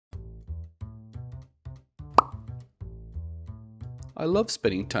I love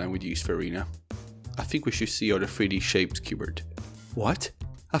spending time with you, Sverina. I think we should see other 3D shapes, Cubert. What?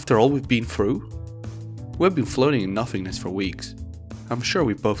 After all we've been through? We've been floating in nothingness for weeks. I'm sure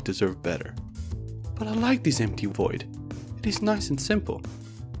we both deserve better. But I like this empty void. It is nice and simple.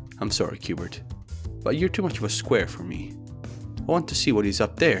 I'm sorry, Cubert, but you're too much of a square for me. I want to see what is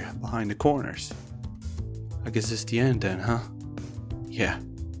up there, behind the corners. I guess it's the end then, huh? Yeah.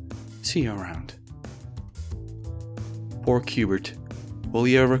 See you around. Poor Cubert. Will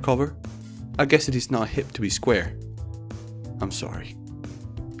he ever recover? I guess it is not hip to be square. I'm sorry.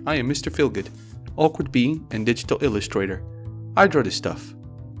 I am Mr. Feelgood, awkward being and digital illustrator. I draw this stuff.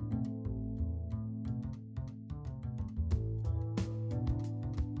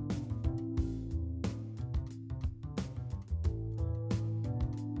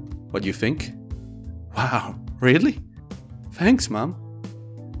 What do you think? Wow, really? Thanks, Mom.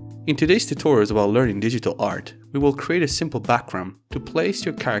 In today's tutorials about learning digital art, we will create a simple background to place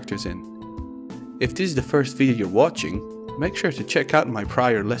your characters in. If this is the first video you're watching, make sure to check out my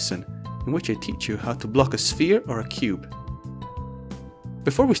prior lesson in which I teach you how to block a sphere or a cube.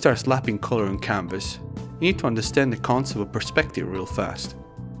 Before we start slapping color on canvas, you need to understand the concept of perspective real fast.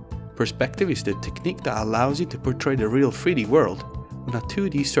 Perspective is the technique that allows you to portray the real 3D world on a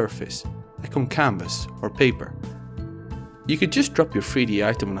 2D surface, like on canvas or paper. You could just drop your 3D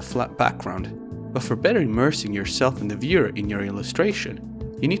item on a flat background, but for better immersing yourself and the viewer in your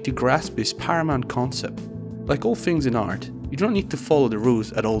illustration, you need to grasp this paramount concept. Like all things in art, you don't need to follow the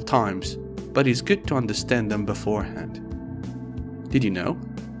rules at all times, but it's good to understand them beforehand. Did you know?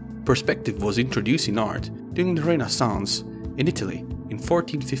 Perspective was introduced in art during the Renaissance in Italy in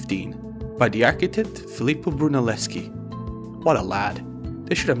 1415 by the architect Filippo Brunelleschi. What a lad!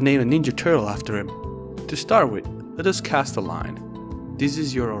 They should have named a Ninja Turtle after him. To start with, let us cast a line. This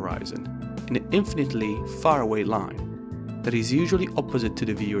is your horizon, an infinitely faraway line that is usually opposite to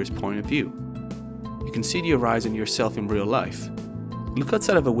the viewer's point of view. You can see the horizon yourself in real life. Look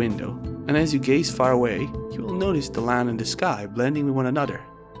outside of a window, and as you gaze far away, you will notice the land and the sky blending with one another.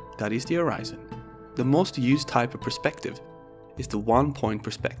 That is the horizon. The most used type of perspective is the one-point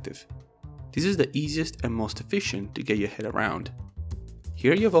perspective. This is the easiest and most efficient to get your head around.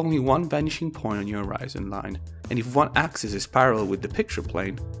 Here you have only one vanishing point on your horizon line, and if one axis is parallel with the picture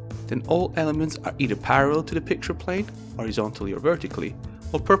plane, then all elements are either parallel to the picture plane, horizontally or vertically,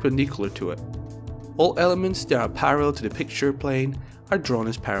 or perpendicular to it. All elements that are parallel to the picture plane are drawn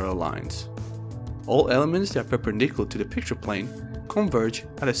as parallel lines. All elements that are perpendicular to the picture plane converge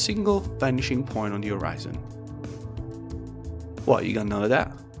at a single vanishing point on the horizon. What, you got none of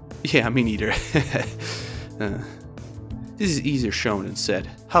that? Yeah, me neither. This is easier shown than said.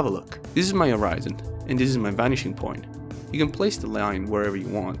 Have a look. This is my horizon, and this is my vanishing point. You can place the line wherever you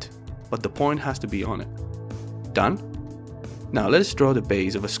want, but the point has to be on it. Done? Now let's draw the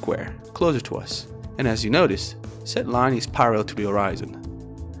base of a square, closer to us. And as you notice, said line is parallel to the horizon.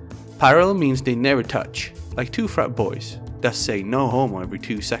 Parallel means they never touch, like two frat boys that say no homo every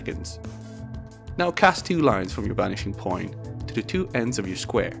 2 seconds. Now cast two lines from your vanishing point to the two ends of your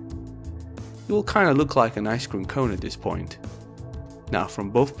square. It will kinda look like an ice cream cone at this point. Now from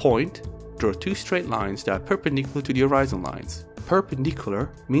both points, draw two straight lines that are perpendicular to the horizon lines.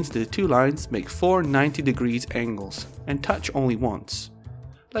 Perpendicular means that the two lines make 4 90-degree angles and touch only once.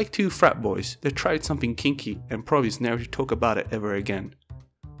 Like two frat boys that tried something kinky and promised never to talk about it ever again.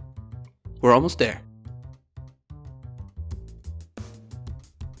 We're almost there.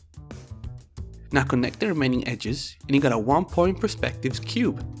 Now connect the remaining edges and you got a one-point perspective's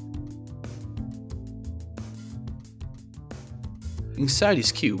cube. Inside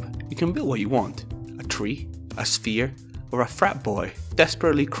this cube, you can build what you want. A tree, a sphere, or a frat boy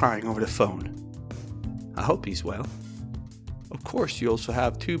desperately crying over the phone. I hope he's well. Of course, you also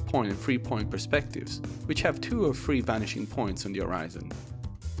have 2-point and 3-point perspectives, which have 2 or 3 vanishing points on the horizon.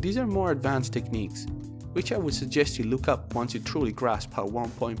 These are more advanced techniques, which I would suggest you look up once you truly grasp how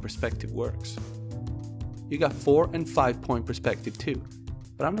 1-point perspective works. You got 4 and 5-point perspective too,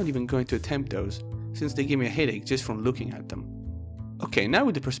 but I'm not even going to attempt those, since they give me a headache just from looking at them. Okay, now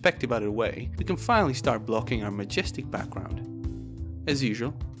with the perspective out of the way, we can finally start blocking our majestic background. As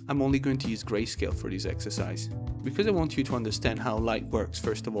usual, I'm only going to use grayscale for this exercise, because I want you to understand how light works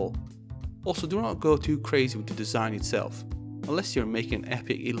first of all. Also, do not go too crazy with the design itself, unless you're making an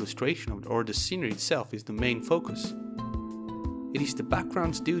epic illustration of it or the scenery itself is the main focus. It is the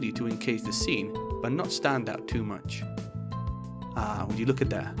background's duty to encase the scene, but not stand out too much. Ah, would you look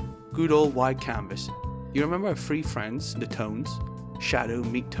at that? Good old white canvas. You remember our 3 friends, the tones? Shadow,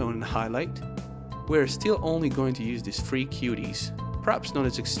 mid-tone and highlight? We're still only going to use these 3 cuties, perhaps not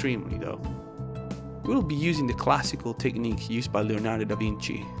as extremely though. We will be using the classical technique used by Leonardo da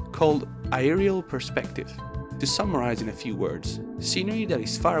Vinci, called aerial perspective. To summarize in a few words, scenery that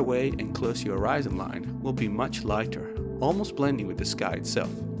is far away and close to your horizon line will be much lighter, almost blending with the sky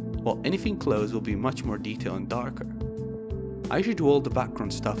itself, while anything close will be much more detailed and darker. I usually do all the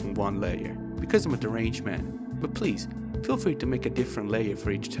background stuff in one layer, because I'm a deranged man, but please, feel free to make a different layer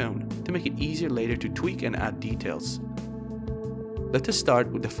for each tone, to make it easier later to tweak and add details. Let us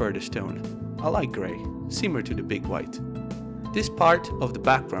start with the furthest tone. I like grey, similar to the big white. This part of the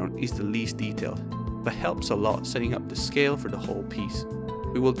background is the least detailed, but helps a lot setting up the scale for the whole piece.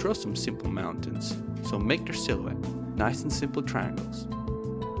 We will draw some simple mountains, so make their silhouette nice and simple triangles.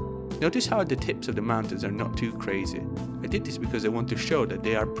 Notice how the tips of the mountains are not too crazy. I did this because I want to show that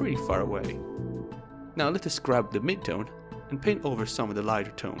they are pretty far away. Now let us grab the midtone and paint over some of the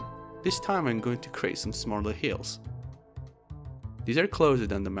lighter tone. This time I'm going to create some smaller hills. These are closer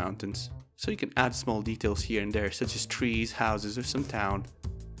than the mountains, so you can add small details here and there such as trees, houses or some town,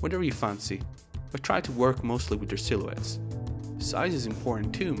 whatever you fancy, but try to work mostly with their silhouettes. Size is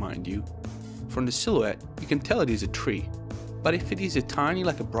important too, mind you. From the silhouette you can tell it is a tree, but if it is a tiny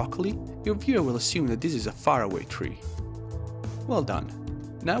like a broccoli, your viewer will assume that this is a faraway tree. Well done.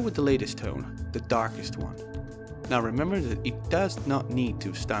 Now with the latest tone, the darkest one. Now remember that it does not need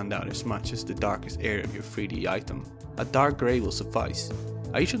to stand out as much as the darkest area of your 3D item. A dark grey will suffice.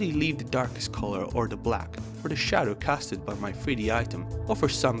 I usually leave the darkest color or the black for the shadow casted by my 3D item or for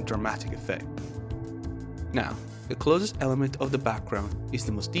some dramatic effect. Now, the closest element of the background is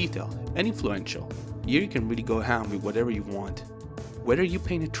the most detailed and influential. Here you can really go ham with whatever you want. Whether you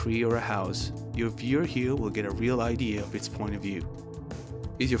paint a tree or a house, your viewer here will get a real idea of its point of view.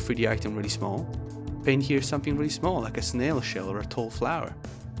 Is your 3D item really small? Paint here something really small like a snail shell or a tall flower.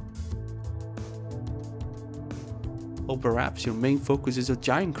 Or perhaps your main focus is a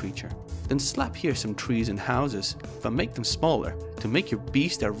giant creature. Then slap here some trees and houses, but make them smaller to make your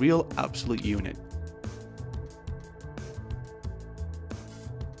beast a real absolute unit.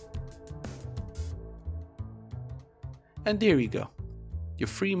 And there you go, your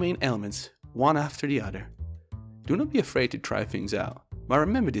 3 main elements, one after the other. Do not be afraid to try things out, but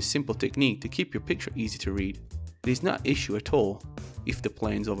remember this simple technique to keep your picture easy to read. It is not an issue at all if the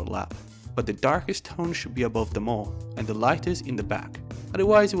planes overlap, but the darkest tone should be above them all, and the lightest in the back.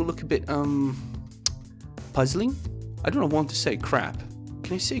 Otherwise it will look a bit, puzzling? I don't want to say crap.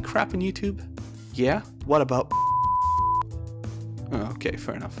 Can I say crap on YouTube? Yeah? What about Oh, okay,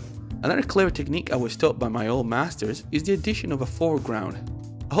 fair enough. Another clever technique I was taught by my old masters is the addition of a foreground.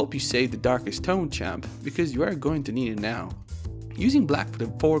 I hope you saved the darkest tone, champ, because you are going to need it now. Using black for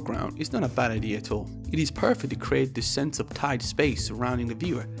the foreground is not a bad idea at all. It is perfect to create this sense of tight space surrounding the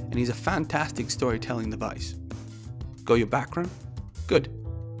viewer and is a fantastic storytelling device. Got your background? Good.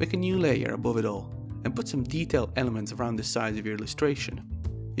 Make a new layer above it all and put some detailed elements around the sides of your illustration.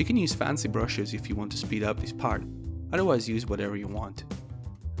 You can use fancy brushes if you want to speed up this part, otherwise use whatever you want.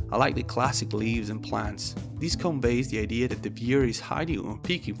 I like the classic leaves and plants. This conveys the idea that the viewer is hiding or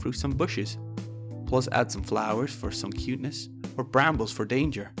peeking through some bushes. Plus add some flowers for some cuteness, or brambles for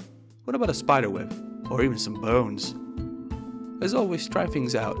danger. What about a spiderweb, or even some bones? As always, try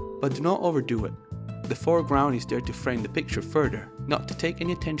things out, but do not overdo it. The foreground is there to frame the picture further, not to take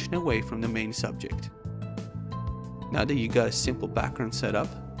any attention away from the main subject. Now that you got a simple background set up,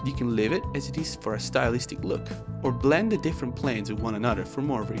 you can leave it as it is for a stylistic look, or blend the different planes with one another for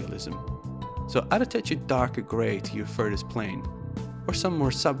more realism. So add a touch of darker grey to your furthest plane, or some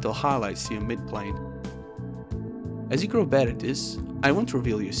more subtle highlights to your mid-plane. As you grow better at this, I want to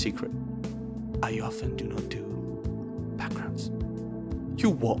reveal you a secret. I often do not do backgrounds. You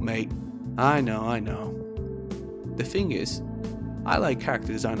what, mate? I know. The thing is, I like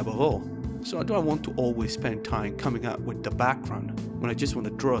character design above all, so I don't want to always spend time coming up with the background when I just want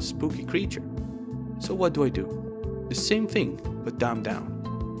to draw a spooky creature. So what do? The same thing, but dumbed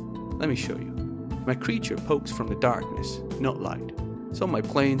down. Let me show you. My creature pokes from the darkness, not light, so my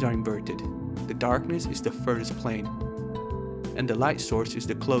planes are inverted. The darkness is the furthest plane, and the light source is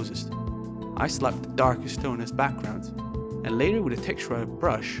the closest. I slap the darkest tone as background, and later with a texturized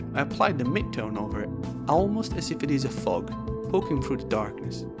brush, I applied the mid-tone over it, almost as if it is a fog, poking through the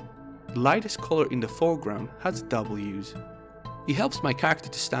darkness. The lightest color in the foreground has a double use. It helps my character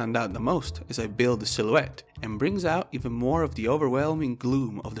to stand out the most as I build the silhouette and brings out even more of the overwhelming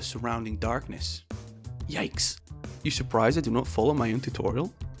gloom of the surrounding darkness. Yikes! You surprised I do not follow my own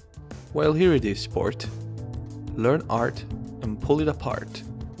tutorial? Well, here it is, sport. Learn art and pull it apart.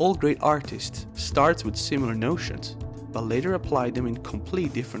 All great artists start with similar notions, but later apply them in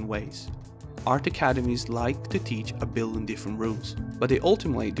complete different ways. Art academies like to teach a billion different rules, but they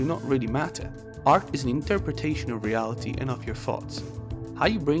ultimately do not really matter. Art is an interpretation of reality and of your thoughts. How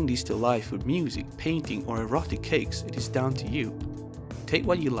you bring these to life with music, painting or erotic cakes, it is down to you. Take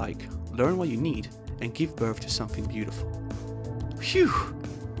what you like, learn what you need, and give birth to something beautiful. Phew!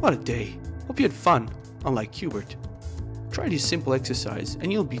 What a day! Hope you had fun, unlike Hubert. Try this simple exercise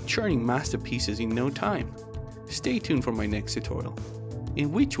and you'll be churning masterpieces in no time. Stay tuned for my next tutorial,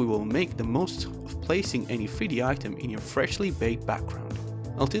 in which we will make the most of placing any 3D item in your freshly baked background.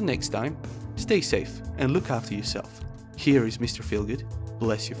 Until next time, stay safe and look after yourself. Here is Mr. Feelgood.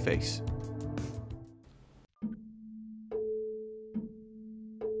 Bless your face.